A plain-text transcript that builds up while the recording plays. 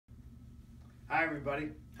Hi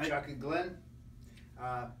everybody, Hi. Chuck and Glenn,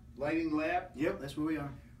 Lighting Lab. Yep, that's where we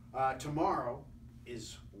are. Tomorrow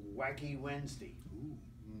is Wacky Wednesday. Ooh.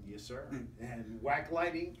 Yes sir. And WAC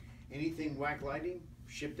Lighting, anything WAC Lighting,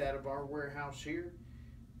 shipped out of our warehouse here,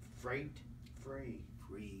 freight free.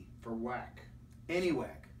 Free. For WAC. Any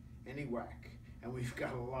whack. Any WAC. And we've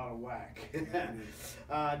got a lot of WAC.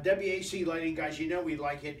 Yeah, WACy Lighting, guys, you know we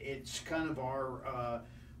like it. It's kind of our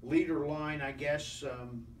leader line, I guess.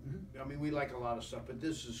 I mean, we like a lot of stuff, but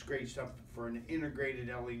this is great stuff for an integrated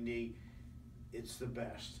LED. It's the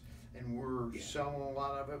best. And we're selling a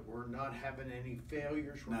lot of it. We're not having any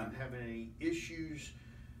failures. We're not having any issues.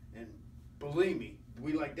 And believe me,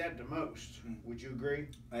 we like that the most. Would you agree?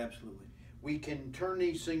 Absolutely. We can turn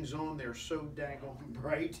these things on. They're so daggone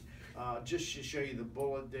bright. Just to show you the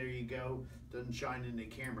bullet, there you go. Doesn't shine in the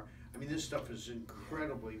camera. I mean, this stuff is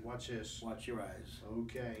incredibly, watch this. Watch your eyes.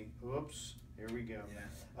 Okay, oops, here we go.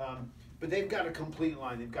 Yeah. But they've got a complete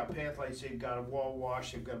line. They've got path lights, they've got a wall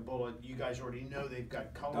wash, they've got a bullet. You guys already know they've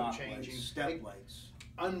got color Dot changing. lights, step lights.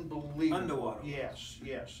 Unbelievable. Underwater. Yes,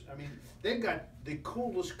 yes. I mean, they've got the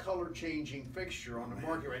coolest color changing fixture on the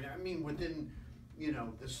market right now. I mean, within, you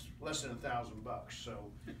know, this less than $1,000. So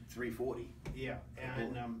 $340. yeah,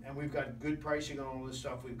 and we've got good pricing on all this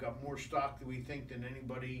stuff. We've got more stock than we think than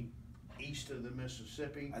anybody east of the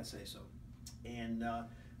Mississippi. I'd say so. And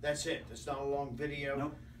that's it. It's not a long video.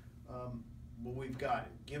 Nope. But we've got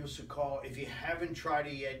it. Give us a call. If you haven't tried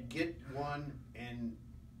it yet, get one and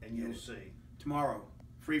you'll see. Tomorrow,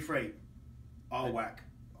 free freight. All whack.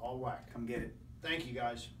 All WAC. Come get it. Thank you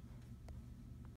guys.